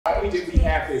Not only did we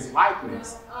have his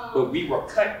likeness, but we were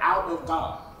cut out of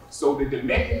God. So the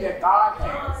dominion that God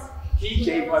has, he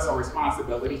gave us a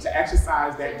responsibility to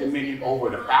exercise that dominion over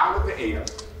the fowl of the air,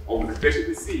 over the fish of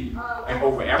the sea, and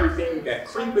over everything that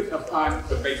creepeth upon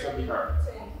the face of the earth.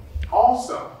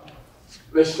 Also,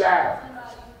 the shadow.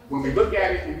 When we look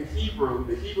at it in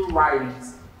the Hebrew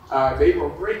writings, they were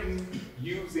written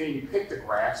using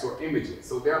pictographs or images.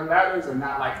 So their letters are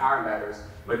not like our letters,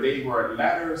 but they were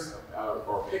letters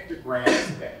or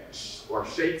pictograms or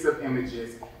shapes of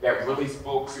images that really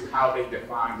spoke to how they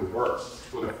defined the word.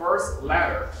 So the first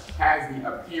letter has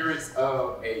the appearance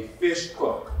of a fish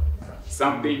hook,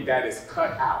 something that is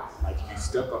cut out, like you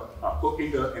stuck a hook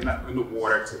in the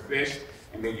water to fish,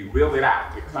 and then you reel it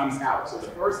out, it comes out. So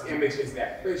the first image is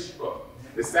that fish hook.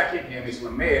 The second image,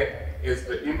 lamed, is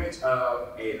the image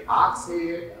of an ox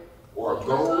head or a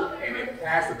goat, and it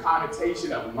has the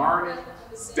connotation of learning,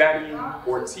 studying,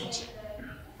 or teaching.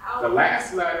 The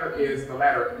last letter is the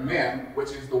letter mem,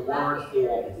 which is the word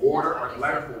for water, or the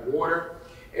letter for water.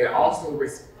 It also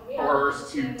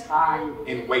refers to time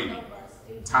and waiting.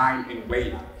 Time and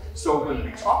waiting. So when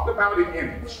we talked about an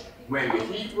image, when the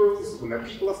Hebrews, when the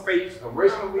people of faith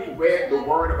originally read the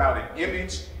word about an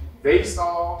image, they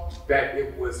saw that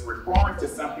it was referring to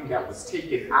something that was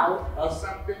taken out of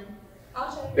something,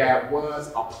 that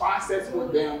was a process for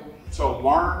them to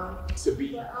learn, to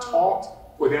be taught,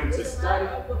 for them to study,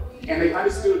 and they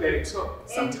understood that it took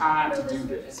some time to do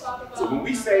this. So when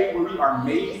we say we are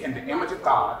made in the image of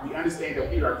God, we understand that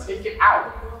we are taken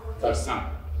out of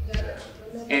something.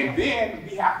 And then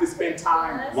we have to spend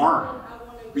time learning.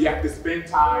 We have to spend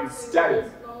time studying.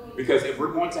 Because if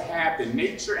we're going to have the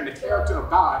nature and the character of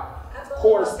God, of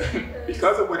course,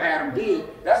 because of what Adam did,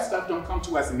 that stuff don't come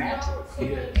to us naturally.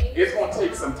 It's going to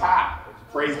take some time.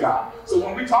 Praise God. So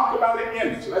when we talk about an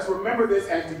image, let's remember this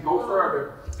as we go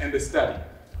further in the study.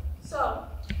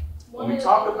 When we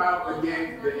talk about,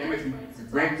 again, the image, we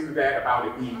went through that about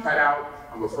it being cut out.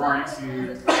 I'm referring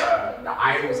to the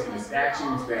idols and the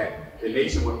statues that the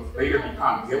nation would later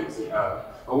become guilty of.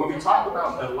 But when we talk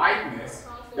about the likeness,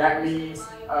 that means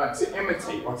to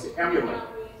imitate or to emulate.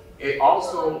 It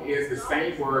also is the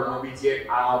same word where we get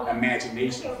our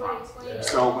imagination from.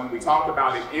 So when we talk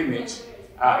about an image,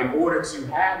 in order to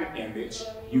have an image,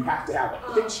 you have to have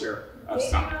a picture of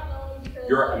something.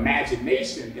 Your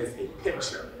imagination is a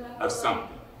picture of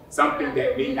something. Something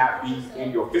that may not be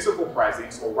in your physical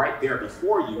presence or right there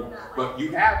before you, but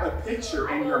you have a picture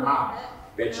in your mind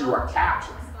that you are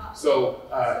capturing. So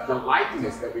the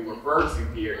likeness that we refer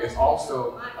to here is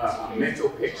also a mental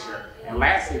picture. And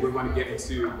lastly, we're going to get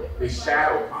into the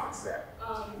shadow concept.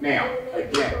 Now,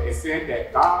 again, it said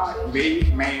that God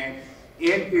made man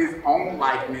in his own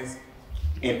likeness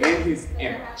and in his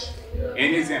image.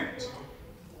 In his image.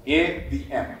 In the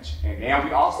image. And now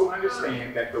we also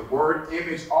understand that the word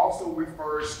image also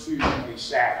refers to a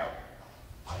shadow.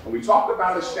 When we talk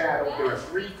about a shadow, there are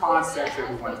three concepts that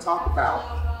we want to talk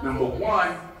about. Number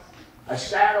one, a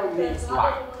shadow needs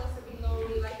light.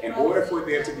 In order for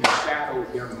there to be a shadow,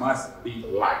 there must be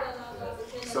light.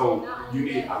 So you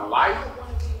need a light,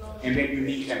 and then you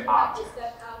need an object.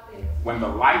 When the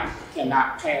light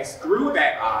cannot pass through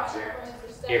that object,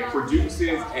 it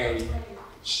produces a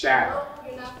shadow.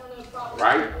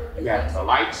 Right? You have the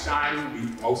light shining.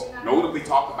 We most notably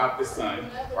talk about the sun,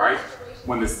 right?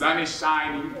 When the sun is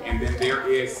shining and then there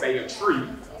is, say, a tree,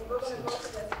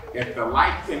 if the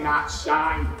light cannot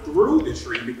shine through the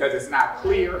tree because it's not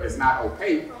clear, it's not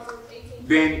opaque,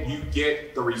 then you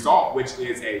get the result, which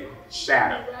is a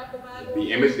shadow.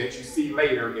 The image that you see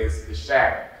later is the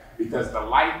shadow because the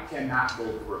light cannot go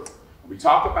through. When we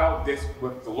talk about this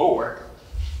with the Lord,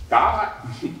 God,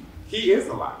 he is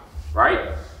the light,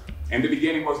 right? In the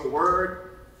beginning was the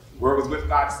Word. The Word was with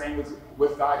God. The same was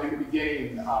with God in the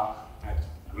beginning. I'm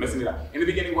messing it up. In the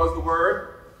beginning was the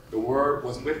Word. The Word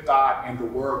was with God, and the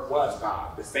Word was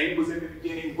God. The same was in the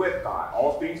beginning with God.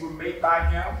 All things were made by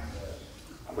Him.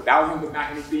 Without Him was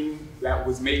not anything that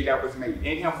was made that was made.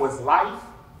 In Him was life,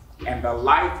 and the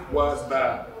life was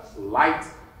the light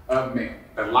of men.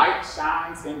 The light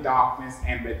shines in darkness,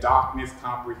 and the darkness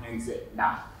comprehends it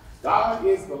not. God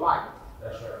is the light.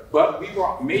 That's right. But we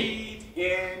were made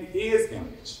in His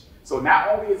image. So not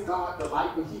only is God the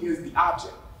light, but He is the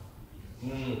object.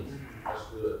 That's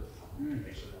good.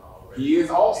 He is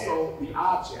also the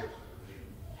object.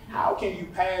 How can you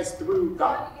pass through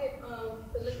God?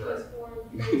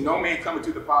 No man coming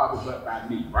to the Father but by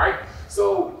me, right?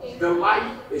 So the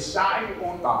light is shining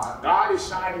on God. God is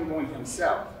shining on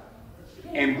Himself.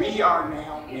 And we are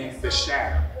now in the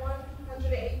shadow.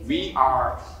 We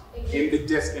are in the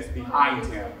distance behind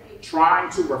Him, trying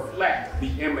to reflect the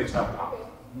image of God.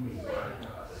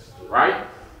 Right?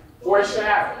 For a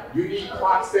shadow, you need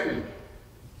proximity.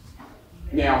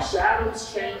 Now,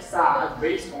 shadows change size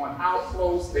based on how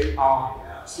close they are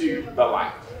to the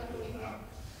light.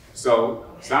 So,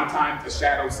 sometimes the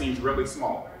shadow seems really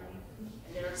small.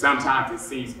 Sometimes it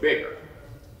seems bigger.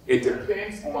 It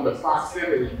depends on the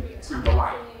proximity to the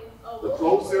light. The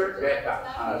closer that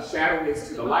the shadow is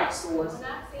to the light source,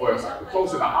 or the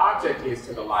closer the object is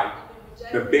to the light,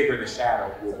 the bigger the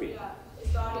shadow will be.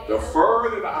 The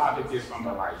further the object is from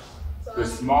the light, the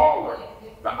smaller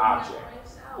the object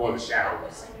or the shadow will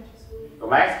be. The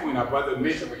last point our brother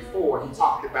mentioned before, he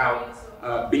talked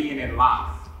about being in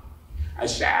line. A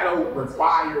shadow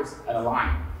requires an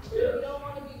alignment.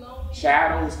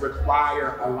 Shadows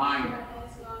require alignment.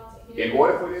 In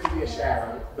order for there to be a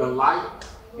shadow, the light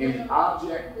and the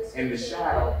object and the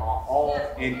shadow are all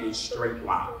in a straight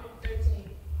line.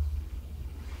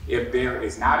 If there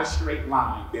is not a straight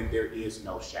line, then there is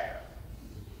no shadow.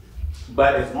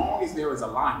 But as long as there is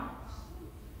alignment,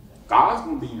 God's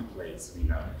going to be in place, we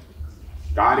know.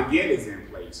 God again is in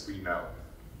place, we know.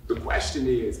 The question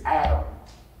is, Adam,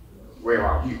 where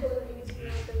are you?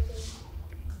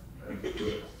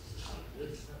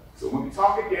 So when we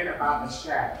talk again about the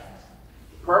shadow,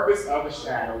 the purpose of a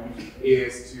shadow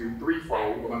is to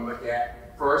threefold. We're going to look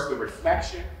at first the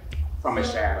reflection from a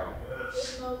shadow,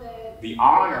 the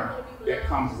honor that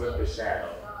comes with the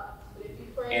shadow,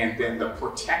 and then the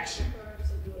protection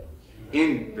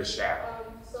in the shadow.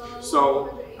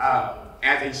 So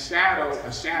as a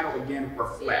shadow again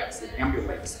reflects, it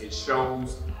emulates, it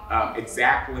shows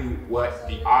exactly what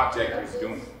the object is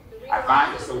doing. I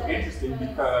find it so interesting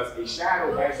because a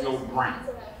shadow has no brain.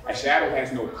 A shadow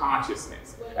has no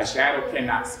consciousness. A shadow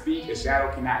cannot speak. A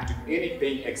shadow cannot do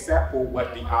anything except for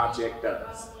what the object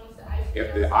does.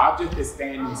 If the object is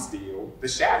standing still, the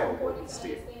shadow will be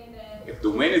still. If the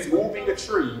wind is moving a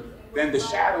tree, then the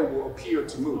shadow will appear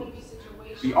to move.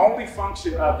 The only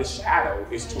function of the shadow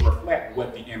is to reflect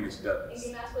what the image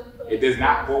does. It does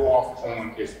not go off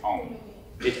on its own.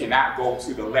 It cannot go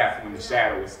to the left when the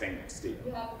shadow is standing still,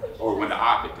 or when the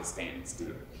object is standing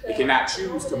still. It cannot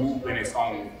choose to move in its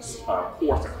own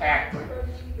course or pathway.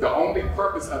 The only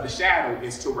purpose of the shadow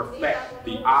is to reflect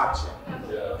the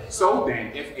object. So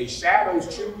then, if a shadow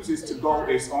chooses to go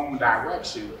its own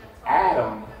direction,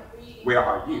 Adam, where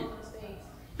are you?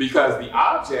 Because the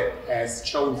object has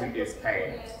chosen its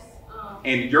path.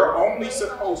 And you're only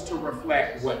supposed to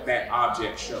reflect what that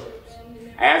object shows.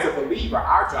 As a believer,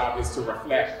 our job is to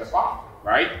reflect the Father,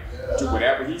 right? Do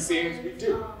whatever He says, we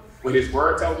do. When His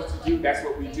Word tells us to do, that's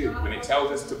what we do. When it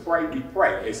tells us to pray, we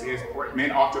pray. It says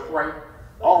men ought to pray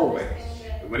always.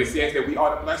 When it says that we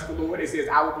ought to bless the Lord, it says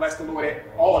I will bless the Lord at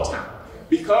all times.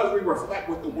 Because we reflect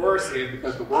what the Word says,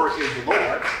 because the Word is the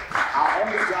Lord, our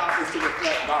only job is to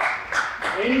reflect God.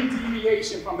 Any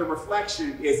deviation from the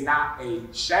reflection is not a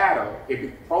shadow.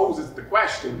 It poses the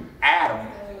question, Adam,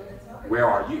 where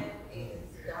are you?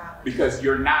 Because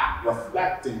you're not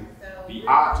reflecting the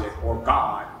object or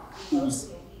God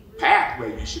whose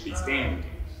pathway you should be standing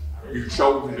in. You've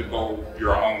chosen to go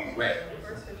your own way.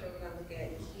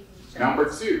 Number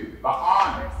two, the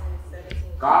honor.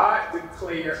 God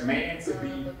declared man to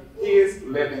be His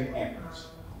living image.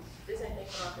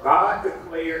 God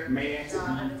declared man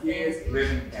to be His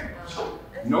living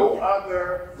image. No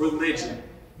other religion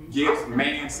gives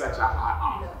man such a high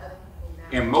honor.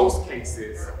 In most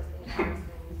cases,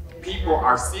 people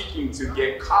are seeking to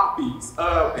get copies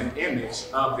of an image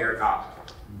of their God.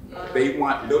 They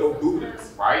want little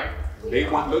Buddhas, right? They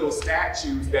want little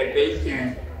statues that they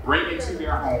can bring into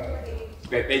their home,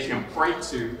 that they can pray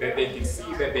to, that they can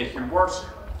see, that they can worship.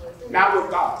 Not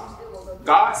with God.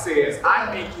 God says,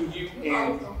 I'm making you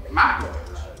in my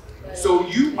image. So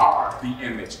you are the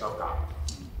image of God.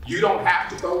 You don't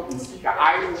have to go and seek an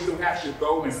idol. You don't have to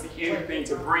go and seek anything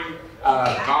to bring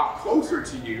God closer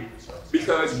to you,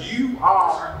 because you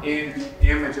are in the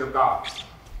image of God.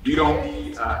 You don't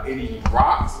need any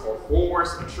rocks or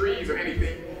forests or trees or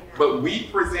anything, but we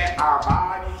present our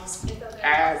bodies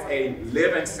as a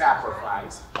living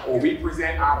sacrifice, or we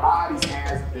present our bodies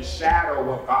as the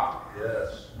shadow of God.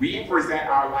 Yes. We present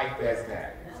our life as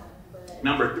that.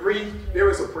 Number three, there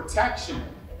is a protection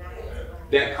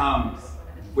that comes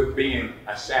with being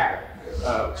a shadow.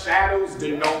 Shadows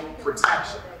denote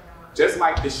protection. Just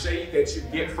like the shade that you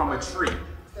get from a tree.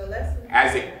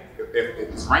 If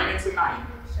it's raining tonight,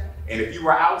 and if you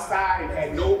were outside and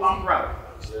had no umbrella,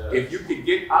 if you could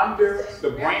get under the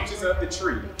branches of the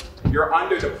tree, you're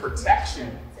under the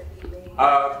protection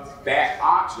of that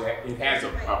object. It has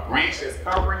a branch that's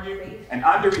covering you, and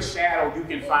under its shadow you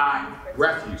can find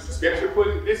refuge. The scripture put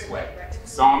it this way,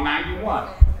 Psalm 91.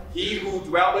 He who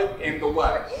dwelleth in the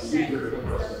what?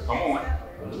 Come on.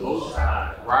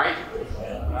 Right?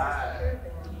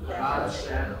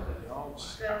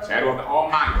 Shadow of the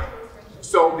Almighty.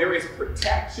 So there is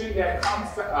protection that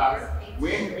comes to us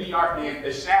when we are in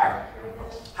the shadow.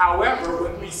 However,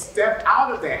 when we step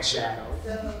out of that shadow,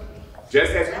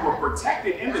 just as we were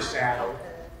protected in the shadow,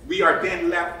 we are then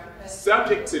left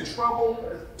subject to trouble,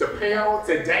 to peril,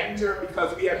 to danger,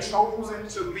 because we have chosen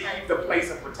to leave the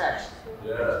place of protection.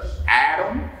 Yes.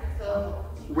 Adam,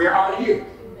 where are you?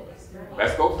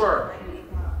 Let's go further.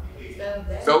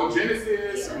 So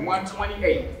Genesis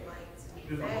 1:28.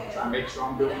 Try to make sure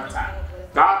I'm doing my time.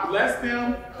 God blessed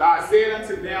them. God said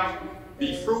unto them,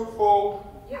 be fruitful,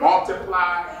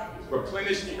 multiply,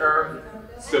 replenish the earth,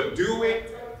 subdue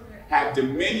it, have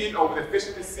dominion over the fish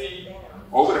of the sea,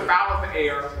 over the fowl of the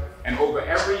air, and over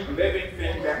every living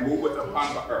thing that moveth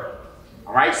upon the earth.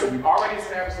 All right, so we've already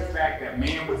established the fact that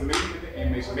man was made in the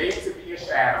image, made to be a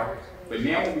shadow, but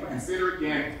now when we consider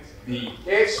again the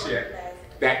headship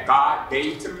that God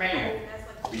gave to man,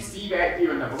 we see that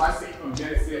here in the blessing from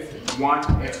Genesis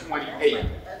 1:28.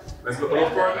 Let's look a little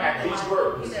further at these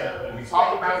words. When we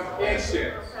talk about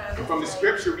headship, and from the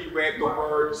scripture we read the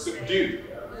word subdue,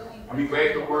 and we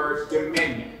read the word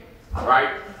dominion. All right?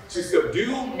 To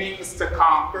subdue means to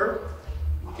conquer.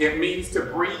 It means to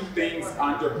bring things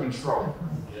under control.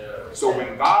 So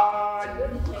when God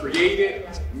created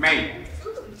man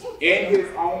in his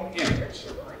own image,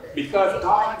 because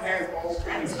God has all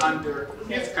things under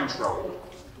his control,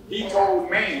 he told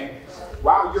man,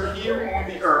 while you're here on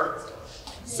the earth,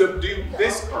 subdue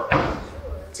this earth.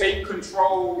 Take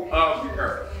control of the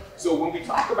earth. So when we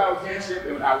talk about headship,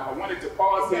 and I wanted to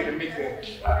pause here to make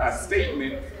a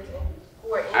statement.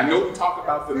 I know we talk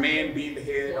about the man being the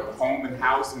head of the home and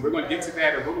house, and we're going to get to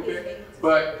that a little bit,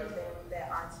 but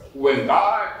when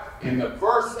God, in the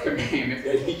first commandment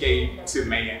that he gave to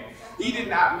man, he did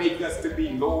not make us to be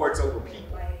lords over people.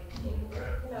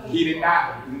 He did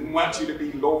not want you to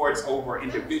be lords over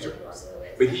individuals,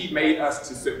 but he made us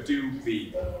to subdue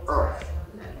the earth.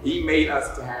 He made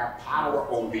us to have power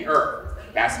over the earth.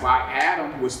 That's why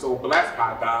Adam was so blessed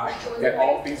by God that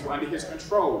all things were under his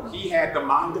control. He had the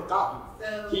mind of God.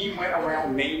 He went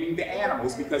around naming the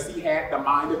animals because he had the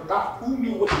mind of God. Who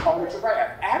knew what to call a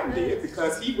giraffe? Adam did,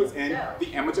 because he was in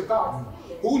the image of God.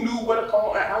 Who knew what to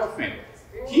call an elephant?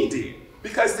 He did,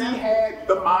 because he had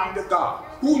the mind of God.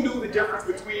 Who knew the difference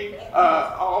between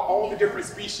all the different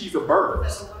species of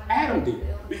birds? Adam did,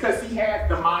 because he had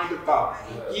the mind of God.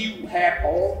 He had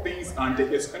all things under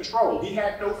his control. He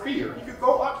had no fear. He could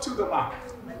go up to the lion,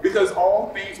 because all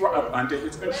things were up under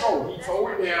his control. He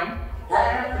told him,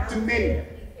 have dominion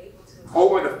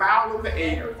over the fowl of the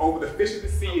air, over the fish of the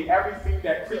sea, and everything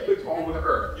that creepeth over the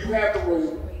earth. You have the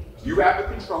rule. You have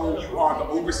the control. You are the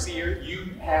overseer. You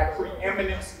have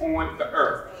preeminence on the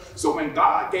earth. So when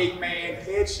God gave man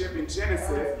headship in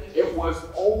Genesis, it was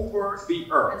over the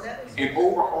earth and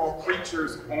over all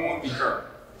creatures on the earth.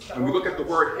 When we look at the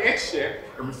word headship,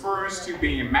 it refers to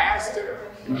being master,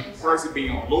 it refers to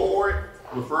being Lord,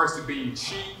 it refers to being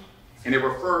chief, and it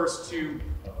refers to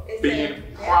being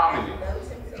prominent.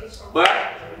 But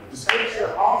the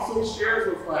scripture also shares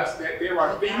with us that there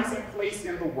are things in place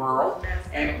in the world,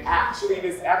 and actually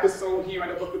this episode here in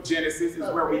the book of Genesis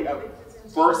is where we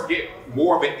first get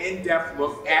more of an in-depth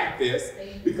look at this,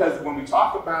 because when we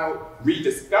talk about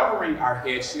rediscovering our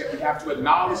headship, we have to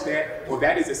acknowledge that, well,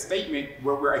 that is a statement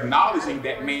where we're acknowledging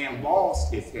that man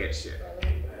lost his headship.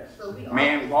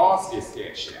 Man lost his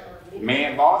headship.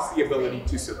 Man lost the ability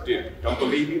to subdue. Don't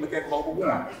believe me? Look at global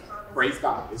warming. Praise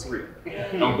God, it's real.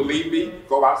 Don't believe me?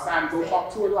 Go outside and go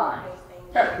talk to a lion.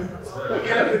 Hey,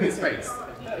 get up in his face.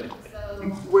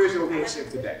 Where's your headship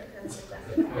today?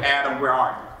 Adam, where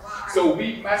are you? So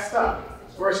we messed up.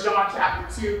 1 John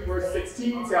chapter 2, verse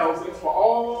 16 tells us, for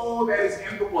all that is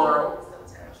in the world,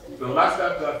 the lust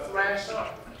of the flesh,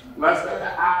 lust of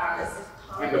the eyes,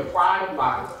 and the pride of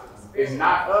life, is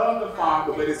not of the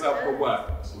Father, but is of the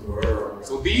what? World.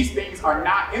 So these things are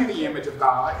not in the image of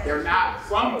God. They're not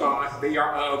from God. They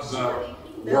are of the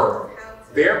world.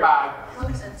 Thereby,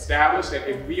 we establish that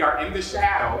if we are in the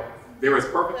shadow, there is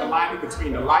perfect alignment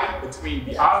between the light, between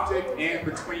the object, and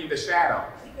between the shadow.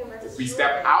 If we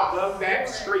step out of that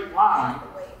straight line,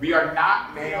 we are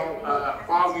not now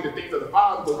following the things of the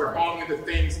Father, but we're following the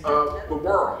things of the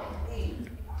world.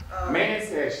 Man's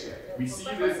headship. We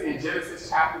see this in Genesis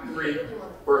chapter 3,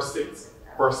 verse 6.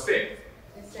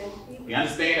 We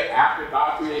understand that after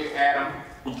God created Adam,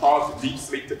 he caused deep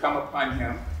sleep to come upon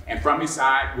him, and from his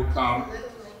side will come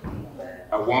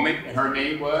a woman, and her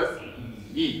name was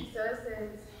Eve,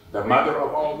 the mother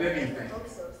of all living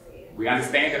things. We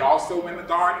understand that also in the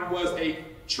garden was a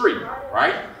tree,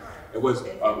 right? It was,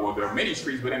 well, there are many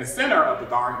trees, but in the center of the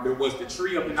garden, there was the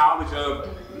tree of the knowledge of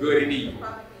good and evil.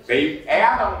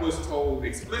 Adam was told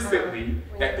explicitly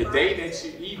that the day that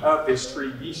you eat of this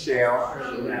tree, ye shall.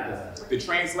 The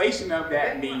translation of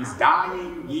that means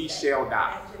dying, ye shall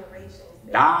die.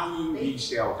 Dying, ye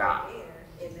shall die.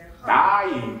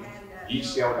 Dying, ye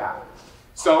shall die.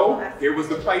 So here was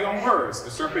the play on words.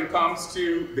 The serpent comes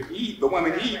to the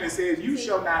woman Eve and says, you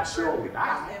shall not surely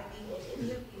die.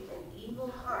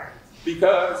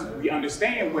 Because we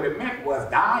understand what it meant was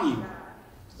dying,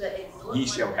 ye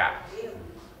shall die.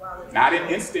 Not an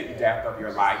instant death of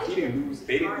your life. They didn't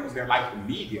lose their life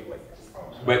immediately.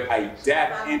 But a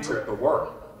death entered the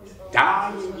world.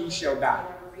 Dying, ye shall die.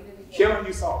 Killing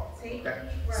you soul. Okay.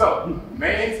 So,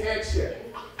 man's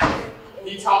headship.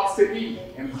 He talks to Eve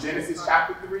in Genesis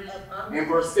chapter 3 and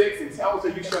verse 6 and tells her,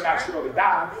 you shall not surely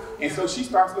die. And so she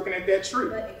starts looking at that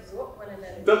tree.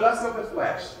 The lust of the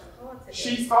flesh.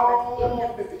 She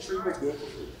saw that the tree was good for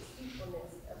food.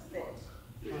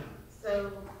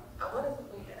 So, I wanted to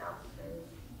point that out.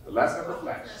 The lust of the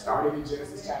flesh started in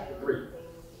Genesis chapter 3.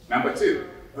 Number 2,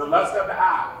 the lust of the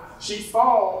eye. She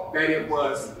saw that it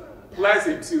was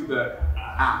pleasant to the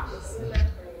eyes.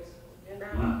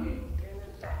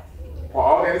 For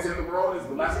all that is in the world is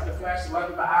the lust of the flesh, the lust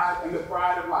of the eyes, and the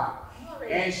pride of life.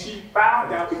 And she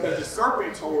found out because the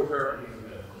serpent told her,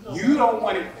 you don't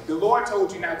want it. The Lord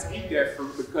told you not to eat that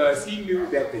fruit because he knew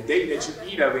that the day that you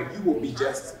eat of it, you will be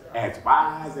just as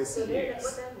wise as he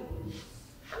is.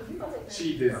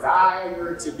 She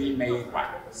desired to be made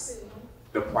wise.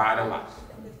 The pride of life.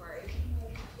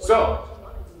 So,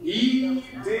 Eve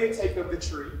did take of the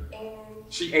tree.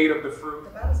 She ate of the fruit.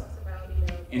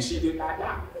 And she did not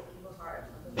die.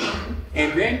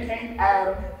 And then came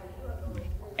Adam.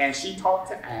 And she talked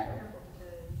to Adam.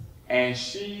 And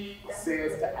she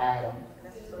says to Adam,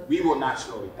 we will not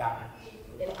surely die.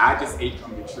 I just ate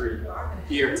from the tree.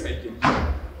 Here, take it.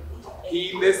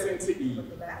 He listened to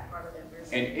Eve.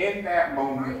 And in that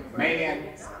moment,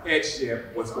 man's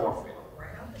headship was forfeited.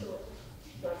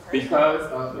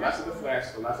 Because of the lust of the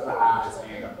flesh, the lust of the eyes,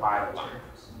 and the pride of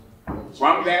life.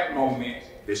 From that moment,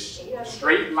 the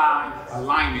straight line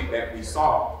alignment that we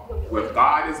saw with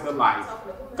God is the light,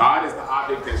 God is the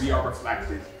object that we are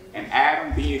reflected, and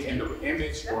Adam being in the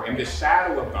image or in the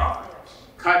shadow of God,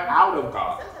 cut out of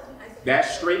God, that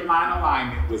straight line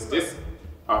alignment was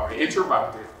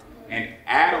interrupted, and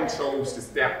Adam chose to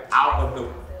step out of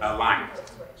the alignment.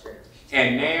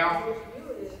 And now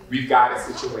we've got a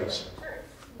situation.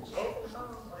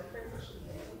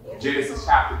 Genesis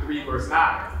chapter 3, verse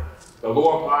 9. The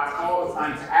Lord God calls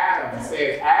unto Adam and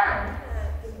says, Adam,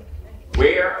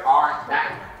 where art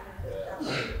thou?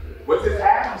 What does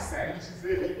Adam say?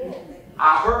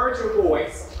 I heard your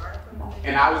voice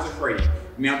and I was afraid.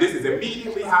 Now this is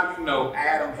immediately how you know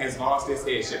Adam has lost his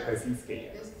headship because he's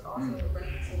scared.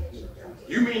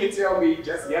 You mean to tell me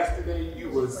just yesterday you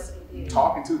was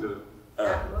talking to the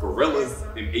gorillas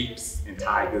and apes and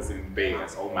tigers and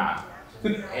bears, oh my.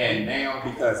 And now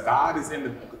because God is in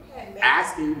the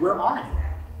asking, where are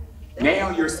you? Now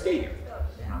you're scared.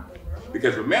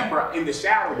 Because remember, in the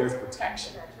shadow there's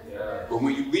protection. But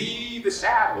when you leave the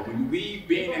shadow, when you leave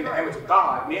being in the image of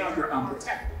God, now you're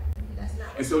unprotected.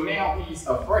 And so now he's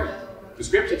afraid. The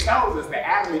scripture tells us that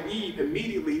Adam and Eve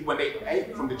immediately, when they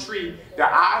ate from the tree,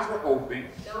 their eyes were open,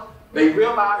 they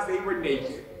realized they were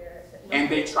naked, and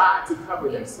they tried to cover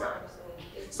themselves.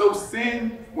 So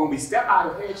sin, when we step out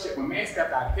of headship, when man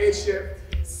stepped out of headship,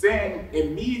 sin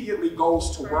immediately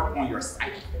goes to work on your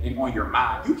psyche and on your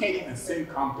mind. You can't even sin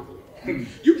comfortably.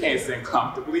 You can't sin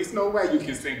comfortably. There's no way you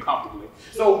can sin comfortably.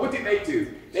 So what did they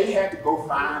do? They had to go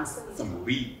find some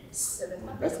leaves.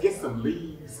 Let's get some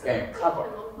leaves and cover.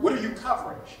 What are you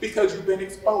covering? Because you've been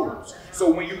exposed.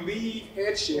 So when you leave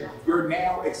headship, you're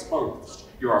now exposed.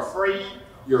 You're afraid,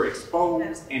 you're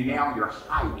exposed, and now you're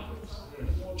hiding.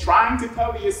 Trying to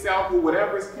cover yourself with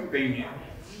whatever is convenient.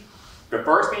 The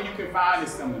first thing you can find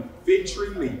is some fig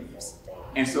tree leaves.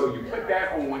 And so you put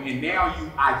that on, and now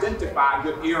you identify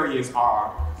what areas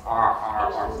are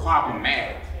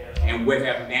problematic and what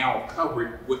have now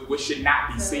covered what should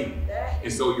not be seen.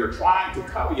 And so you're trying to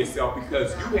cover yourself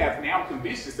because you have now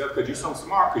convinced yourself, because you're so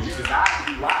smart, because you desire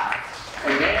to be wise.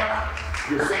 And now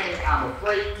you're saying, I'm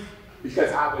afraid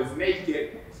because I was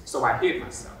naked, so I hid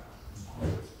myself.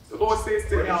 The Lord says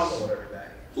to him,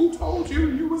 who told you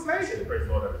you was naked?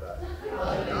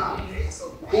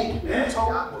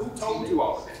 Who told you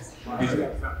all this? Did you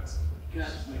have something?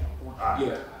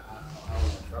 Yeah.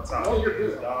 No, you're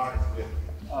good.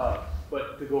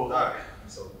 But to go along.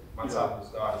 So my topic was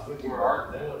God is looking for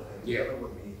art now and dealing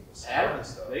with me Adam,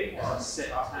 they had a set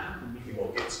time to meet. You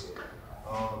won't get to it.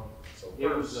 So It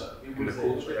was in the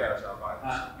cool of the day.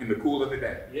 In the cool of the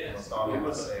day. Yes, it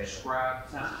was a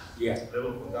prescribed time. Yeah.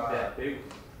 That they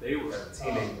were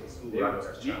teenagers who they I were know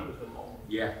that's deep challenging. with the Lord.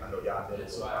 Yeah. I know y'all did it.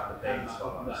 So The I'm days not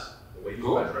stars, open up. the way you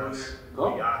Go. dress, Go.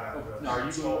 y'all got No, are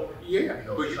you going? Yeah.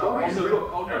 But you go Oh ahead.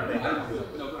 no, everything I do.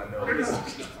 no. I know.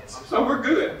 So we're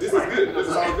good. This is good. This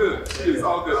is all good. This is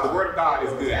all good. The word of God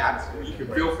is good. You can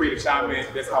feel free to chime in.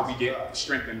 That's how we get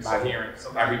strengthened by hearing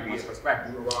everyone's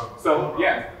perspective. So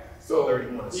yeah. So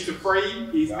he's afraid,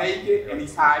 he's naked, and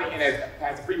he's hiding. And as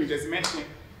Pastor Freeman just mentioned,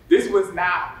 this was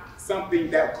not something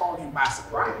that caught him by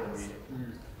surprise,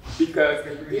 because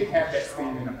they did have that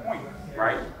standing appointment,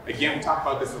 right? Again, we talk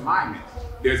about this alignment.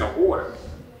 There's an order.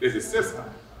 There's a system.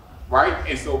 Right?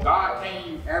 And so God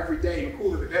came every day in the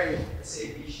cool of the day,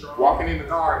 walking in the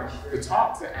garden to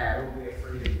talk to Adam.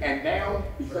 And now,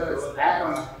 because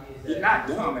Adam is not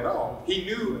dumb at all, he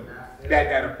knew that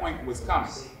that appointment was coming.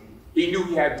 He knew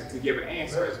he had to give an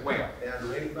answer as well.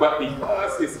 But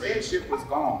because his headship was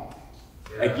gone,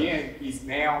 again, he's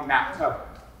now not covered.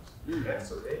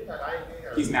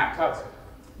 He's not covered.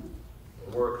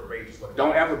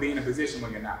 Don't ever be in a position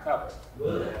when you're not covered.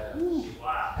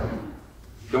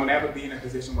 Don't ever be in a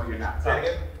position where you're not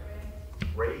covered.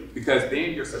 Because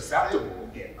then you're susceptible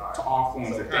to all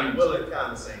forms of danger.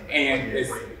 And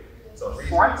it's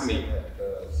frightening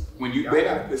when you've been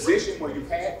in a position where you've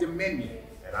had dominion,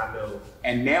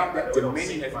 and now that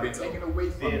dominion has been taken away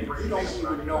from you, you don't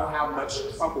even know how much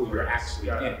trouble you're actually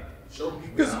in.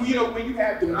 Because when you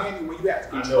have dominion, when you have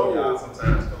control,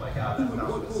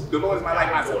 the Lord is my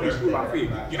light, my salvation, who I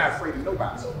fear. You're not afraid of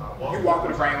nobody. You walk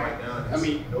around. I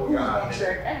mean, who was going to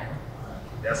check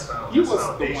out? You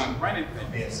was the one running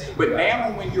things. But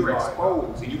now when you're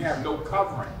exposed and you have no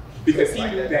covering, because he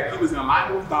knew that he was in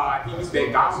alignment with God, he knew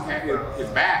that God had his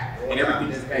back and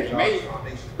everything that he made.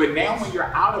 But now when you're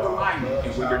out of alignment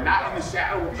and when you're not in the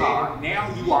shadow of God,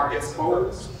 now you are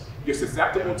exposed. You're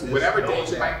susceptible to whatever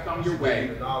danger might come your way.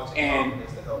 And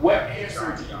what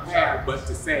answer do you have but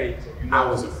to say, I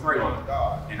was afraid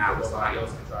and I was hiding?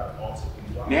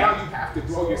 Now you have to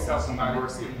throw yourself on the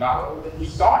mercy of God. He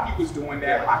thought he was doing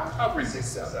that by covering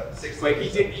himself, but he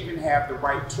didn't even have the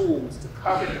right tools to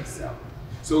cover himself.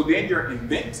 So then you're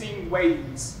inventing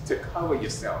ways to cover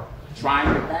yourself,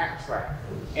 trying to backtrack.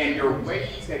 And your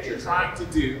ways that you're trying to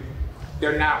do,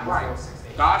 they're not right.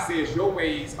 God says your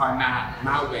ways are not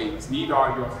my ways, neither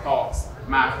are your thoughts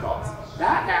my thoughts.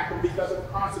 That happened because of the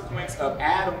consequence of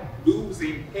Adam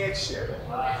losing headship,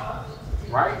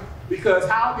 right? Because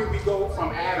how did we go from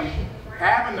Adam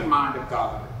having the mind of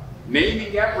God,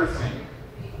 naming everything,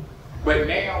 but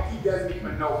now he doesn't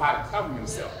even know how to cover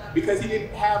himself because he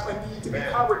didn't have a need to be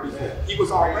covered before. He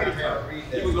was already covered.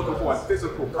 He was looking for a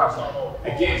physical covering.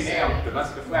 Again, now, the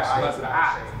lust of the flesh, the lust of the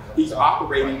eyes. He's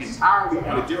operating entirely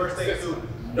on a different system.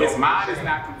 His mind is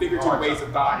not configured to the ways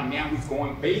of God, and now he's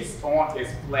going based on his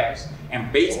flesh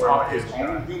and based on his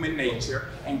own human nature.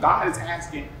 And God is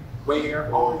asking,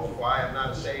 where are you? I am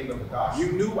not ashamed of the gospel.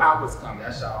 You knew I was coming.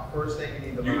 That's our first thing you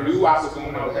need to learn. You knew I was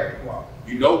going out there.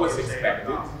 You know what's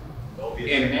expected.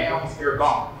 And now you're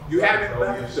gone. You haven't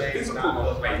left the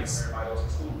physical place.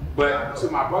 But to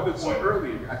my brother's point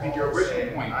earlier, I think your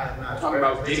original point, talking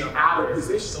about getting out of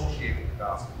position.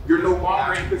 You're no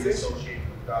longer in position.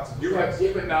 You have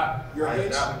given up your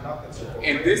headship.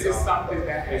 And this is something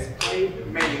that has plagued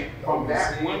man from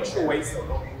that one choice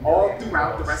all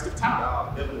throughout the rest of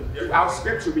time. Throughout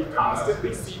Scripture, we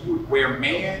constantly see where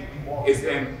man is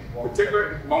in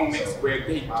particular moments where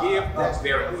they give up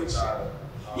their headship.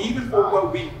 Even for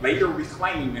what we later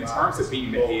reclaim in terms of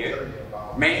being the head,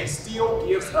 man still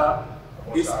gives up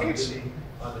his headship.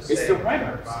 It's the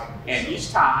winners. And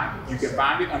each time you can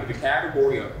find it under the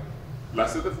category of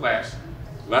lust of the flesh,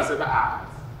 lust of the eyes,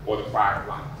 or the pride of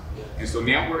life. And so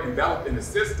now we're enveloped in a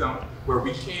system where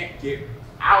we can't get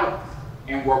out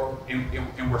and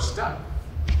we're stuck.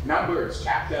 Numbers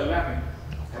chapter 11.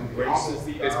 And we also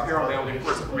see this parallel in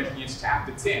 1 Corinthians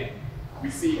chapter 10. We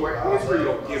see where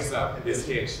Israel gives up his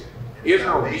headship.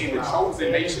 Israel being the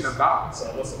chosen nation of God,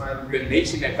 the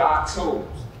nation that God chose,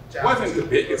 wasn't the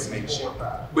biggest nation,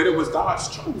 but it was God's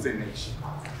chosen nation.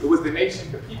 It was the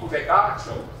nation, the people that God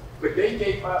chose, but they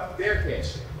gave up their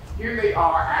headship. Here they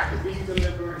are after being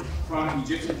delivered from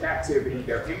Egyptian captivity.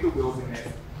 They're in the wilderness,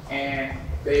 and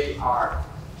they are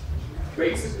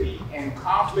basically in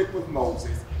conflict with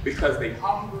Moses because they're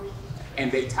hungry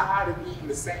and they tired of eating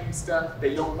the same stuff.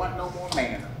 They don't want no more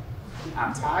manna.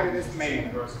 I'm tired of this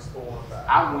manna.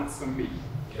 I want some meat.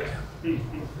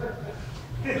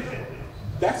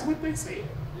 That's what they said.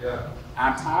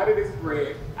 I'm tired of this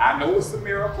bread. I know it's a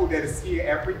miracle that it's here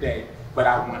every day, but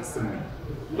I want some meat.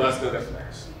 Lust of the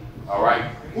flesh. All right?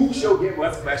 Who shall give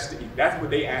us flesh to eat? That's what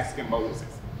they asking Moses.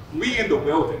 We in the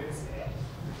wilderness.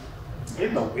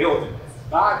 In the wilderness.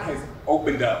 God has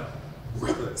opened up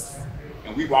rivers.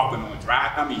 And we walking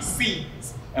on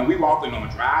seas. And we walking on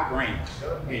dry ground.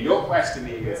 And your question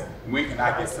is, when can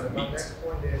I get some meat? Next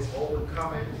point is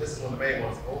overcoming. This is one of the main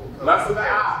ones. Lust of the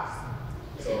eyes.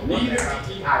 Neither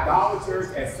be ye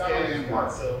idolaters as some of them were.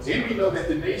 Then we know that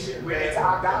the nation went into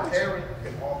idolatry.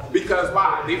 Because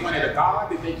why? They wanted a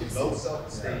God that they could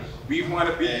see. We want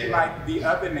to be like the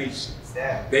other nations.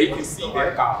 They can see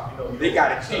their God. They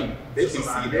got a king. They can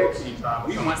see their king.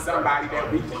 We want somebody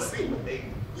that we can see.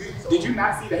 Did you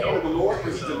not see the hand of the Lord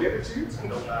when he delivered you?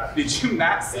 Did you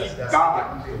not see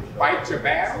God fight your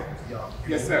battle?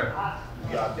 Yes, sir.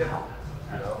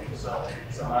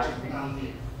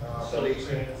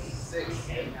 Galatians 6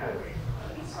 and 4.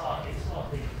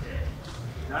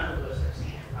 None of us are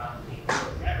seeing how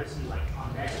we'll never see like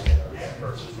on that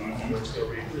verse. We're still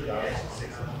reading Galatians 6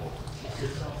 and 4.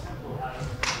 It's so simple how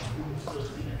you can still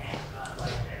see the hand of God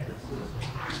like that.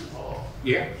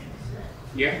 Yeah.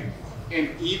 Yeah. And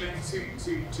even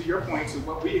to your point, to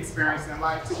what we experience in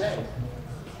life today,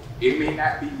 it may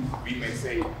not be, we may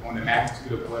say, on the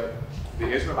magnitude of what the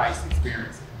Israelites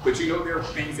experienced, but you know there are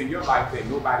things in your life that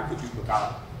nobody could do for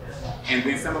God. And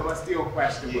then some of us still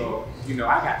question, well, you know,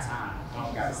 I got time. I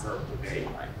don't got to serve today.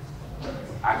 Like,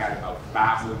 I got about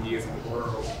 5 more years in the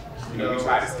world. You know, we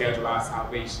try to schedule our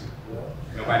salvation.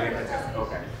 Nobody ever tested.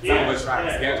 Okay. Some of us try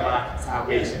to schedule our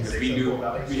salvation because we knew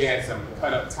we had some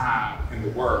cut up time in the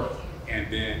world. And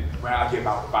then when I get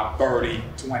about 30,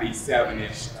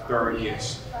 27-ish,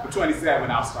 30-ish, but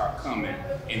 27 I'll start coming,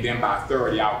 and then by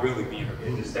 30 I'll really be in a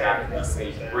group that I can be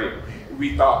saved for real.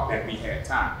 We thought that we had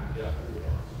time.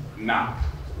 Nah.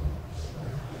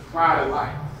 Pride of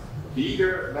life.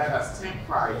 Neither let us tempt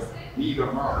Christ, neither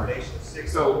murder.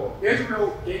 So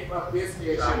Israel gave up this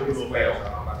nation as well.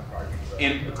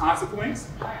 And the consequence,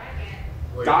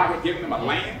 God had given them a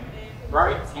land,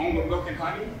 right? Home of milk and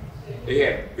honey. They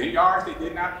had vineyards they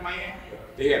did not plant.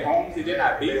 They had homes they did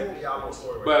not build.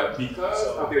 But because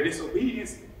of their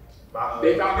disobedience,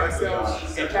 they found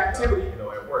themselves in captivity,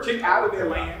 kicked out of their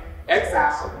land,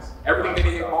 exiled. Everything that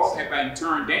they had all had been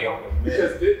turned down.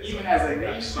 Because even as a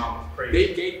nation,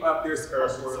 they gave up their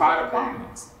spot of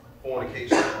prominence. Lord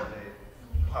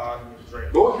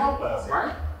help us,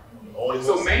 right?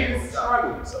 So man is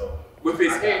struggling with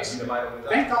his head.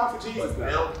 Thank God for Jesus,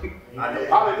 though.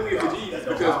 Hallelujah for Jesus,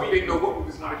 because we didn't know what we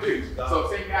was going to do. So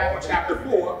St. Matthew chapter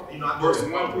 4, verse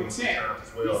 1 through 10,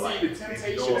 we see the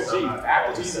temptation of Jesus.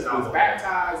 After Jesus was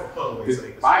baptized,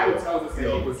 the Bible tells us that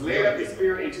he was led of the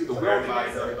Spirit into the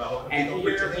wilderness, and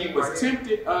here he was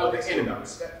tempted of the enemy.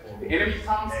 The enemy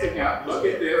comes to him, look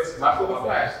at this, lust of the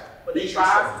flesh. He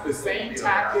tries the same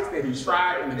tactics that he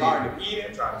tried in the Garden of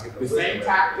Eden, the same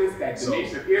tactics that the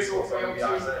nation of Israel failed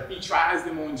to. He tries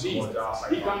them on Jesus.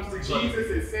 He comes to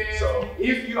Jesus and says,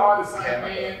 if you are the Son of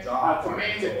Man,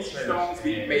 command that these stones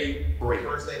be made bread.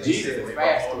 Jesus is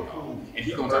fasting, and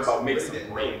he's going to talk about making some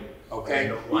bread.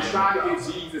 Okay? He's trying to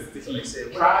get Jesus to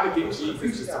eat, trying to get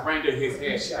Jesus to surrender his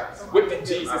headship. What did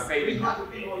Jesus say to him?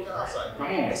 Come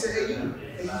on.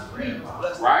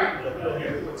 Right?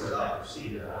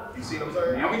 You see what I'm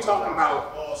saying? Now we're talking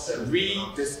about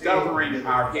rediscovering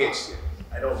our headship.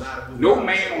 No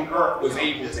man on earth was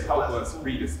able to help us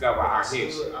rediscover our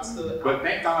headship. But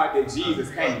thank God that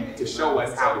Jesus came to show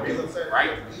us how to do it,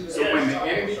 right? So when the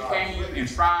enemy came and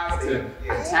tried to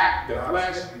attack the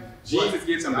flesh, Jesus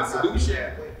gives him the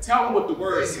solution. Tell him what the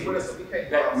word says.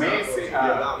 That man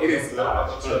said, it is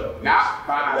not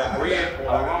by bread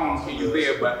alone can you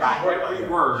live, but by every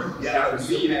word that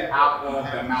proceeded out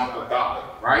of the mouth of God.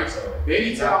 Right? Then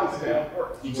he tells them,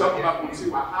 he took them up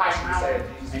onto a high mountain,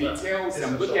 and he tells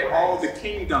them, look at all the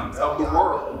kingdoms of the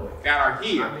world that are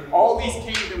here. All these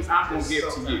kingdoms I'm going to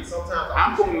give to you.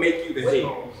 I'm going to make you the head.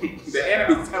 The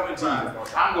enemy's telling Jesus,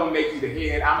 I'm going to make you the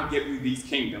head. I'm going to give you these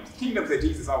kingdoms. Kingdoms that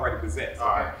Jesus already possessed.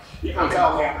 Okay? He's going to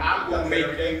tell him, I'm going to make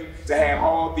you to have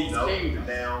all these kingdoms.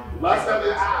 Lust of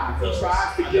the eye. He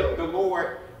tries to get the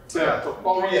Lord to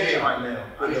fall down.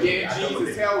 But again,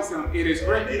 Jesus tells him, it is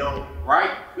written.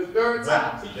 Right? The third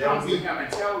time, he comes to him and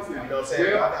tells him,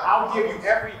 well, I'll give you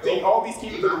everything, all these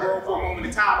kingdoms of the world for a moment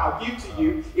in time, I'll give to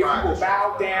you if you will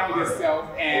bow down yourself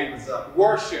and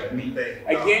worship me.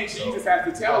 Again, Jesus has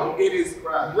to tell him, it is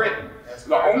written.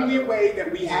 The only way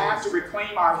that we have to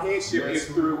reclaim our headship is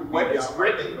through what is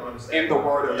written in the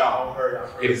Word of God.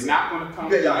 It is not going to come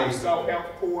through no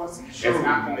self-help course. It's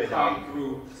not going to come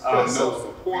through no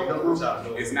support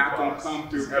group. It's not going to come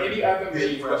through any other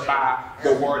means but by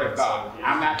the Word of God.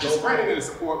 I'm not discrediting the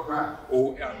support group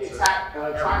or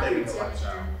trying to tempt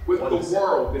you with the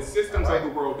world, the systems of the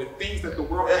world, the things that the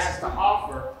world has to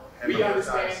offer. We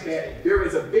understand that there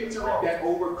is a victory that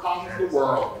overcomes the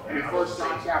world. And in 1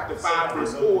 John chapter 5,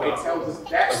 verse 4, it tells us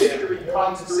that victory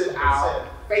comes through our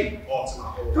faith.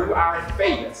 Through our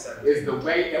faith is the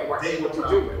way that we're able to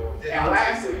do it. And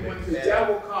lastly, when the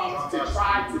devil comes to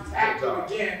try to tackle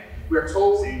again, we're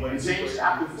told in James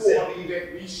chapter 4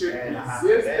 that we should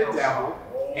resist the devil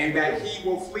and that he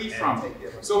will flee from it.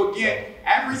 So again,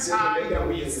 every time that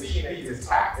we see these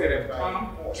attacks that have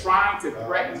come, trying to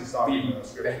threaten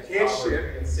the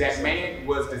headship that man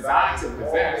was designed to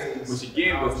possess, which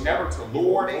again was never to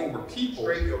lord over people,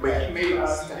 but he made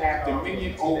us to have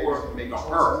dominion over the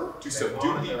earth, to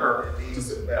subdue the earth,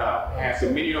 to have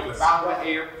dominion over the fowl of the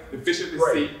air, the fish of the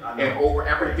sea, and over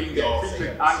everything that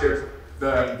creepeth under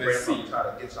the sea.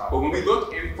 But when we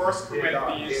look in 1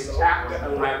 Corinthians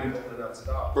chapter 11,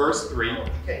 verse 3,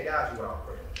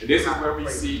 this is where we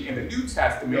see in the New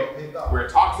Testament where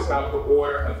it talks about the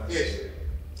order of headship.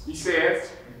 He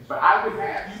says, but I would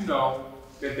have you know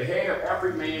that the head of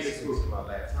every man is who?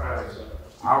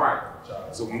 All right.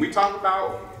 So when we talk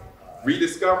about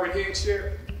rediscovering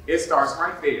headship, it starts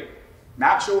right there.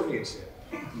 Not your headship.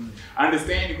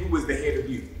 Understanding who was the head of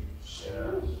you.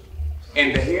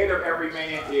 And the head of every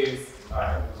man is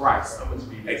Christ.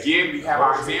 Again, we have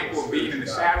our example of being in the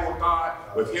shadow of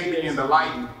God, with him being the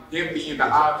light, him being the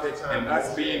object, and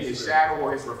us being his shadow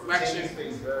or his reflection.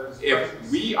 If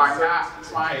we are not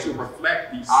trying to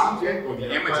reflect the object or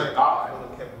the image of God,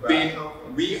 then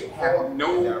we have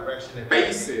no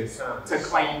basis to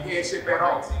claim headship at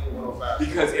all.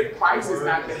 Because if Christ is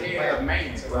not the head of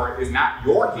man, or is not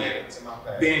your head,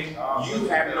 then you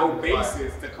have no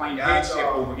basis to claim headship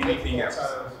over anything else.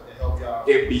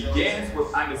 It begins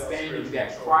with understanding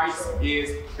that Christ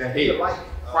is the head.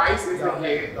 Christ is the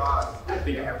head. I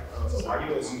think I have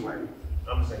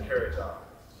I'm just encouraged y'all.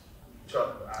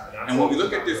 And when we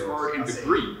look at this word in the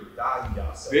Greek,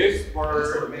 this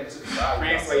word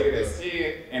translated as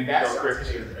head in that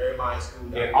scripture,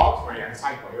 it also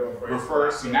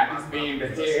refers to not just being the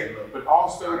head, but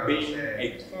also being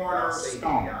a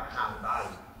cornerstone.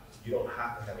 You don't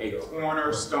have to have a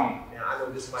cornerstone.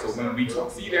 So when we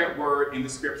see that word in the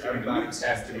scripture in the New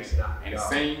Testament, and it's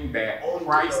saying that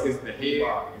Christ is the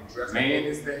head, man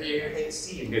is the head,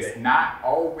 it's not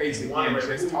always again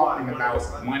just talking about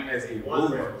one as a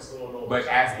ruler, but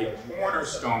as a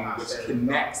cornerstone which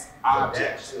connects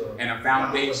objects and a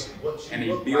foundation and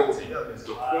a building.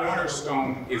 The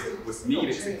cornerstone is what's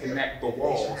needed to connect the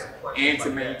walls and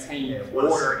to maintain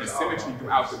order and symmetry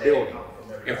throughout the building.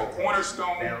 If a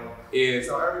cornerstone is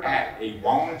at a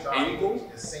wrong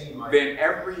angle, then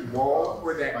every wall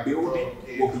for that building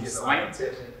will be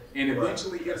slanted and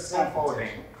eventually it's going to fall down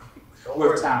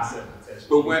with time.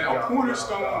 But when a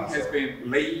cornerstone has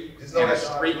been laid in a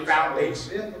straight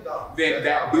foundation, then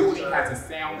that building has a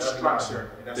sound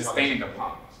structure to stand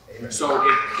upon. So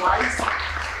if Christ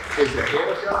is the head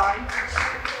of your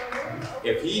life,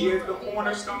 if he is the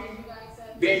cornerstone,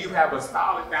 then you have a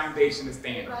solid foundation to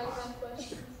stand upon.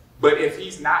 But if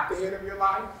he's not the head of your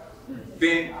life,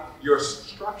 then your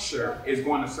structure is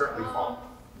going to certainly fall.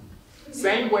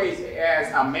 Same way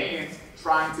as a man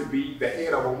trying to be the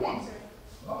head of a woman.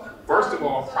 First of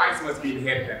all, Christ must be the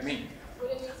head of that man.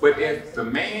 But if the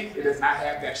man does not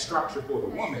have that structure for the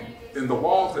woman, then the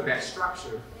walls of that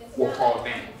structure will fall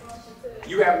down.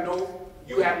 You have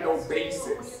no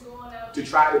basis to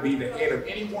try to be the head of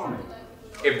any woman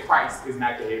if Christ is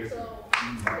not the head of you.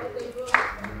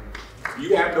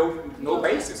 You have no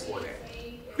basis for that,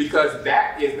 because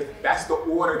that's the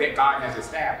order that God has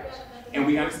established, and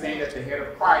we understand that the head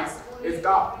of Christ is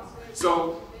God.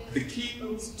 So the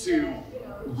keys to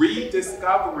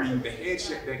rediscovering the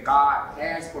headship that God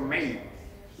has for man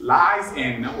lies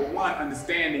in, number one,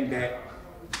 understanding that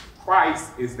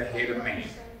Christ is the head of man.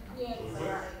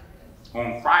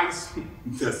 On Christ,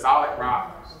 the solid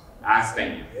rock, I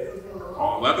stand.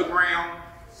 All other ground,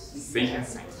 sinking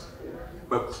sand.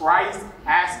 But Christ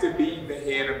has to be the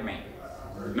head of man.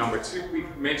 Number two, we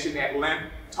mentioned at length,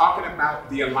 talking about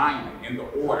the alignment and the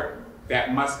order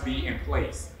that must be in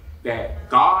place. That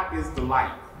God is the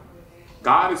light.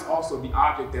 God is also the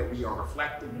object that we are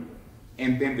reflecting.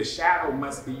 And then the shadow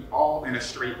must be all in a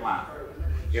straight line.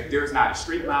 If there's not a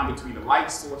straight line between the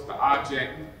light source, the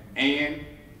object, and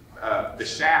the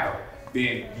shadow,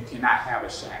 then you cannot have a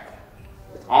shadow.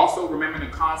 Also, remember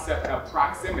the concept of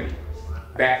proximity,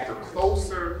 that the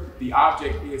closer the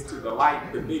object is to the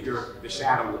light, the bigger the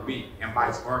shadow will be, and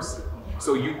vice versa.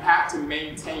 So you have to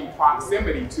maintain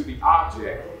proximity to the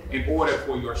object in order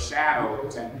for your shadow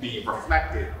to be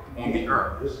reflected on the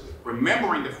earth.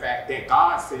 Remembering the fact that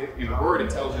God said in the Word, it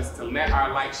tells us to let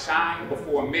our light shine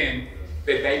before men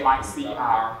that they might see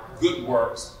our good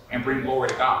works and bring glory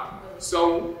to God.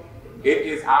 So it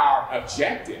is our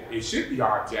objective, it should be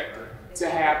our objective, to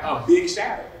have a big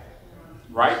shadow,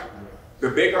 right? The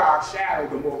bigger our shadow,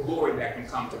 the more glory that can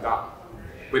come to God.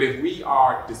 But if we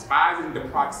are despising the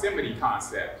proximity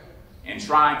concept and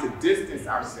trying to distance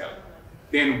ourselves,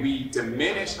 then we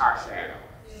diminish our shadow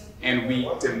and we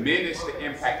diminish the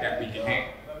impact that we can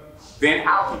have. Then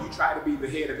how can you try to be the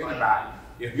head of anybody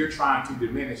if you're trying to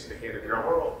diminish the head of your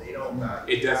own?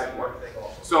 It doesn't work.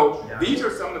 So these are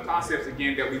some of the concepts,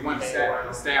 again, that we want to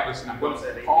establish, and I'm going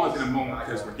to pause in a moment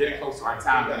because we're getting close to our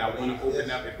time, and I want to open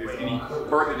up if there's any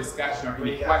further discussion or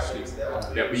any questions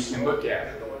that we can look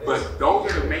at. But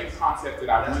those are the main concepts that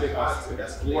I wanted us to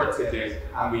explore today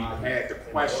when we had the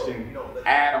question,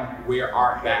 Adam, where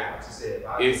art thou?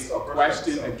 It's a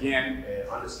question, again,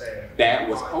 that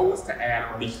was posed to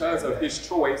Adam because of his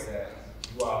choice,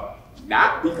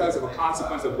 not because of a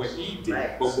consequence of what he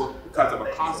did, but because of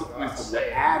a consequence of what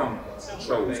Adam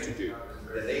chose to do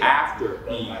after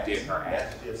Eve did her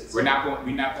act. We're not going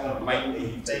to blame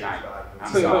Eve tonight.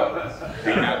 I'm sorry.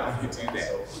 We're not going to do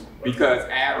that. Because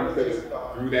Adam could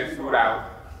have threw that fruit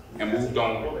out and moved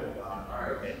on.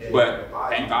 But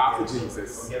thank God for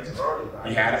Jesus.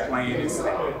 He had a plan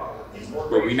instead. But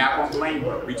we're not going to blame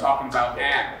her. We're talking about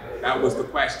Adam. That was the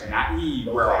question. Not Eve,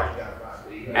 where are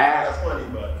you? Adam,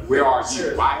 where are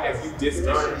you? Why have you distanced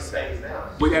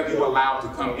yourself? What have you allowed to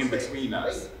come in between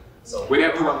us? What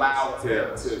have you allowed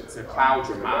to cloud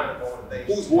your mind?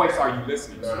 Whose voice are you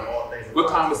listening to? What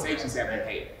conversations have you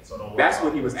had? That's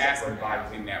what he was asking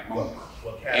about in that moment.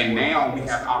 And now we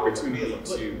have the opportunity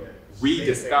to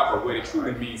rediscover what it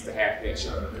truly means to have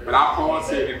vision. But I'll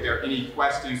pause here if there are any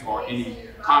questions or any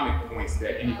comment points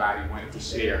that anybody wanted to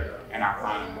share in our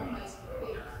final moments.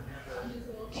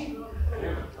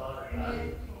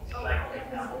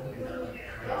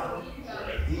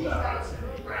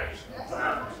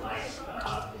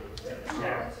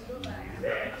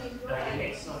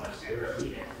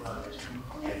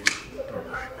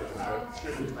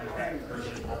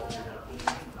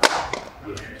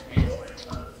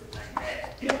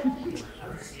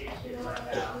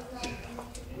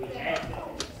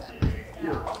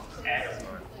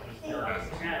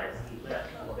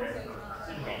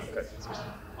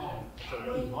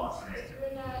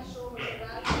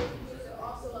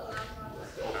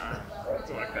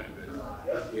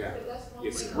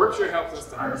 Scripture helps us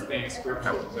to understand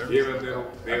Scripture. Very little,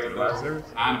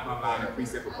 line upon line, and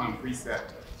precept upon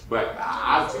precept. But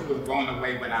I too was blown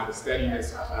away when I was studying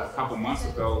this a couple months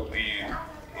ago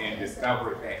and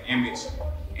discovered that image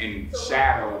and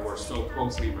shadow were so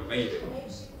closely related.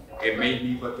 It made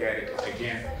me look at it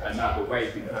again another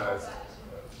way, because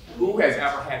who has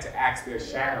ever had to ask their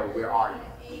shadow, where are you?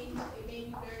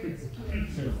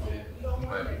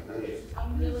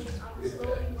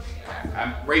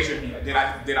 Raise your hand.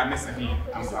 Did I miss a hand?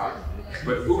 I'm sorry.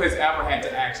 But who has ever had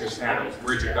to ask your shadows,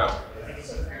 where'd you go?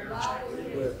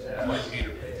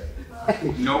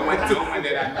 No one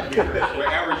that I know.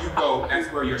 Wherever you go,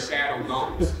 that's where your shadow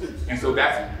goes. And so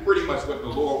that's pretty much what the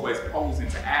Lord was posing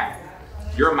to Adam.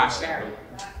 You're my shadow.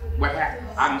 What happened?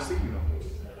 I don't see you no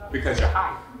more. Because you're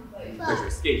hiding. Because you're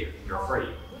scared. You're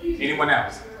afraid. Anyone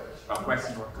else? A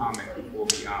question or a comment before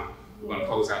we're going to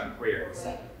close out in prayer.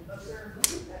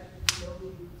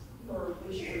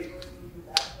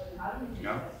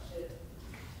 No?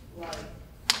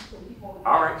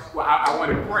 All right. Well, I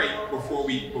want to pray before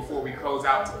we close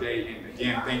out today. And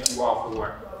again, thank you all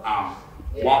for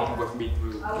walking with me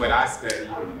through what I studied.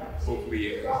 And hopefully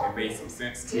it made some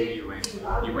sense to you and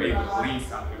you were able to glean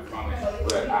something from it.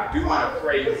 But I do want to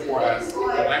pray for us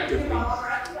collectively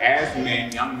as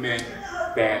men, young men,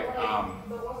 that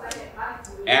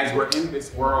as we're in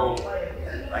this world,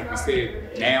 like we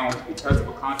said, now because of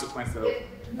a consequence of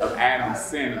Adam's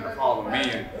sin and the fall of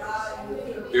man,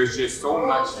 there's just so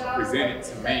much presented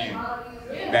to man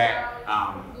that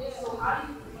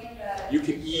you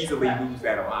can easily lose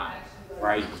that alignment,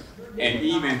 right? And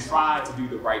even trying to do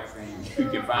the right thing, you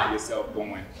can find yourself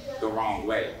going the wrong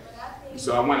way.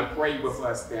 So I want to pray with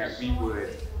us that we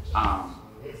would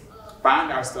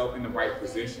find ourselves in the right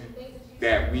position,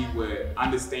 that we would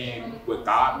understand what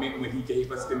God meant when He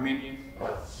gave us dominion,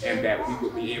 and that we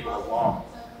would be able to walk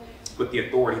with the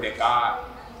authority that God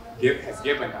has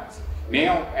given us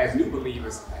Now, as new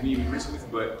believers, I didn't even mention this,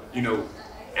 but you know,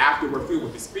 after we're filled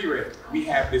with the Spirit, we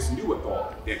have this new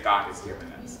authority that God has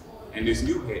given us, and this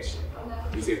new headship.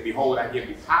 He says, "Behold, I give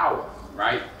you power,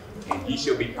 right? And ye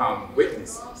shall become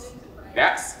witnesses."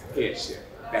 That's headship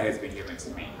that has been given to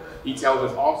me. He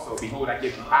tells us also, "Behold, I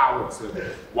give you power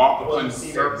to walk upon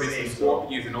serpents and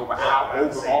scorpions and over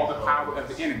all the power of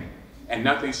the enemy, and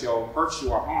nothing shall hurt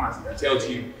you or harm you." He tells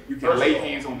you, you can lay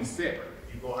hands on the sick,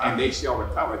 and they shall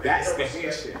recover. That's the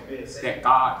headship that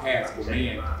God has for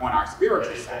man on our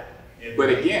spiritual side. But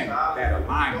again, that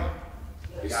alignment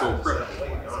is so critical.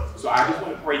 So I just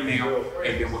want to pray now,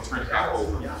 and then we'll turn it back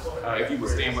over. If you would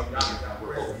stand with me,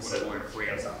 we'll go for the Lord in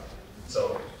prayer.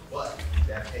 So, but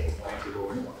that pain. Thank you,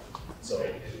 Lord. So,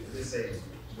 this is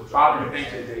Father, we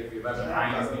thank you today for your loving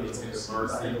kindness and your tender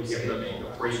mercy. We give your name the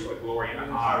praise, the glory, and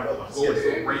the honor. Lord,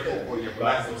 so grateful for your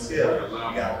blessings, for your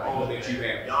love, and all that you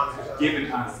have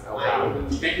given us, oh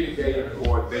God. We thank you today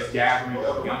for this gathering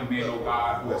of young men, oh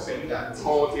God, who have been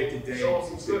called here today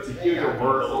to hear your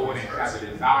word, Lord, and have a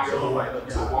desire, Lord,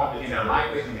 to walk in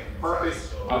alignment and in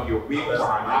purpose of your will for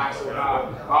our lives, oh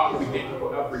God. Father, we thank you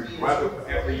for every brother, for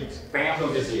every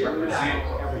family that you represent,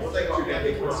 for every picture that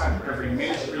they present, for every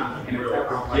ministry, and for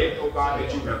every gift, oh God,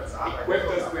 that you have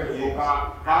equipped us with, oh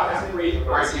God. Father, I pray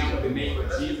right now in the name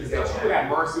of Jesus that you would have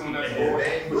mercy on us, Lord.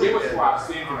 Forgive us for our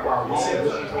sins and for our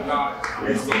wrongdoings, oh God.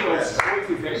 You see those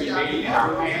choices that we made in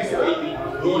our past, maybe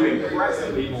even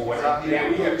presently, Lord, that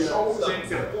we have chosen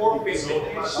to forfeit the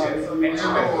headship that you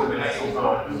have given us, oh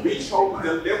God. We chose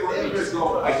deliberately to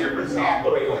go a different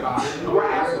pathway, oh God. We're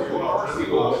asking for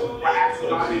mercy, Lord. We're asking,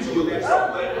 God, that you would let your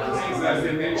blood cleanse us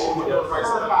and that you would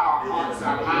purify our hearts,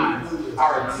 our minds,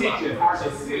 our intentions, our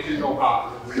decisions, oh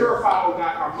God. Purify, oh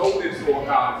God, our motives, oh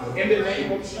God. In the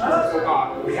name of Jesus, oh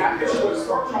God. We ask that you would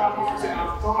search our hearts and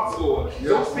our thoughts, Lord.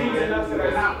 Those things in us that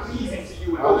are not pleasing to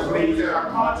you and those things that are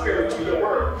contrary to your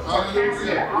word. Cast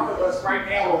it out of us right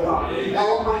now, oh God.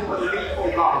 All unbelief,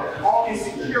 oh God. All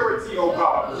insecurity, oh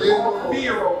God. All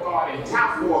fear, oh God, and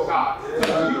doubt, oh God.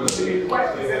 Confusion and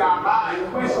questions in our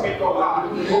mind, questioning, oh God.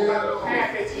 Oh God, the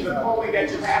path that you are calling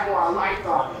that you have for our life,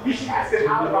 God. We cast it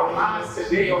out of our minds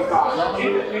today, oh God.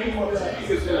 In the name of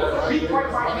Jesus, Lord. We pray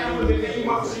right now in the name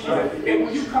of Jesus. And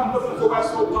when you come looking for us,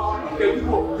 oh God, that we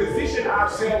will position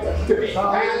ourselves to be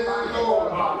bound by you, oh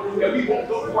God. That we won't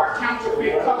look for our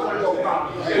counterfeit covering, oh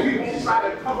God. That we won't try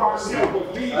to cover ourselves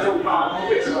with leaves, oh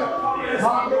God. That you have covered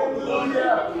us with your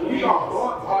blood. We are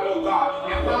brought by, oh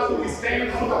God. And Father, we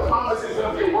stand on the promises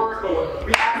of your word, Lord.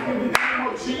 We ask in the name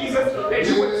of Jesus that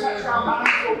you would touch our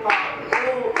minds, oh God.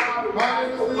 Oh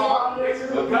God, oh God, that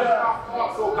you would touch our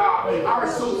thoughts, oh God. Our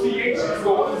associations,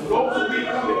 Lord. Those who we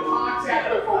come in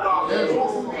contact with, oh God.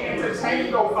 Those who we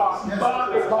entertain, oh God.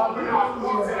 Father, God, our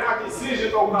thoughts and our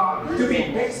decisions, oh God, to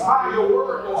be based by your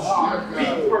word, oh God. We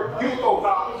rebuke, oh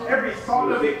God, every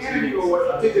thought of the enemy,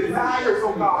 Lord, the desires,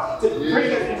 oh God, to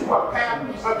bring us into a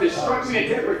path of destruction and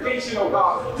degradation, oh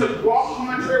God, to walk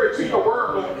contrary to your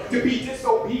word, Lord, to be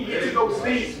disobedient to those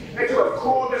things that you have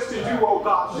called us to do, oh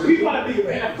God. We want to be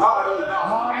men of God, oh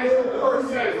God. As the word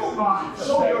says, oh God,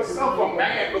 show yourself a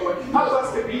man, Lord. Help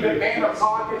us to be the man of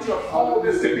God that you have called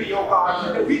us to be, oh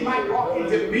God. That we might walk in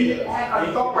dominion and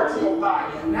authority, oh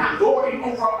God. Not lording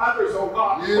over others, oh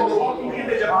God, but walking in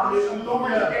the divine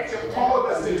authority that you have called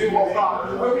us to do, oh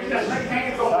God. Where we can lay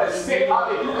hands on the sick,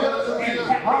 hallelujah,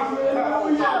 and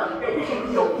oh God, that we can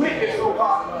be a witness, oh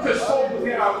God, to souls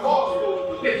that are lost, Lord.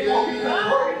 That you will be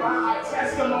converted by our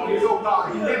testimonies, oh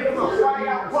God. That they will cry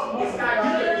out, what must I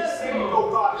do to be saved,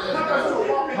 oh God. Help us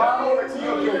to walk in the authority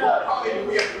of your word,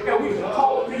 hallelujah. That we can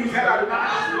call things that are not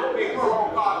as though they were,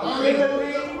 oh God. In the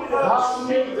name of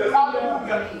Jesus,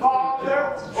 hallelujah.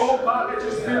 Father, oh God, that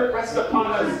your spirit rest upon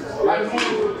us. Like Moses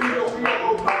will do your will,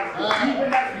 oh God.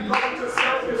 Even as we go to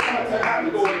serve this one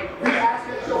tonight, Lord, we ask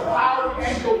that your power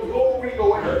and your glory,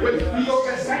 Lord, will fill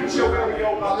the sanctuary,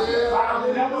 oh God. I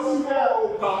will never fall,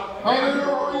 oh God. And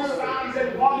your signs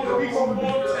and wonders we perform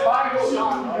tonight, oh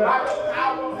God. By the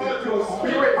power of your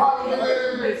spirit,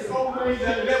 hallelujah. Let souls be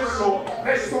delivered, Lord.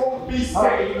 Let souls be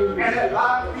saved and let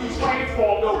lives be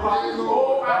transformed, oh God.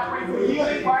 Oh, I pray for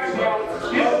healing right now.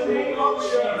 In the name of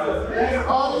Jesus. And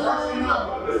all the person of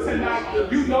others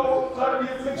tonight, you know of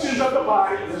the afflictions of the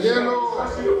body. Yeah, Lord.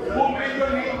 Woman in your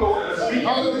name, Lord. We give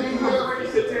them the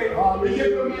praise today. We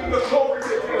give them the glory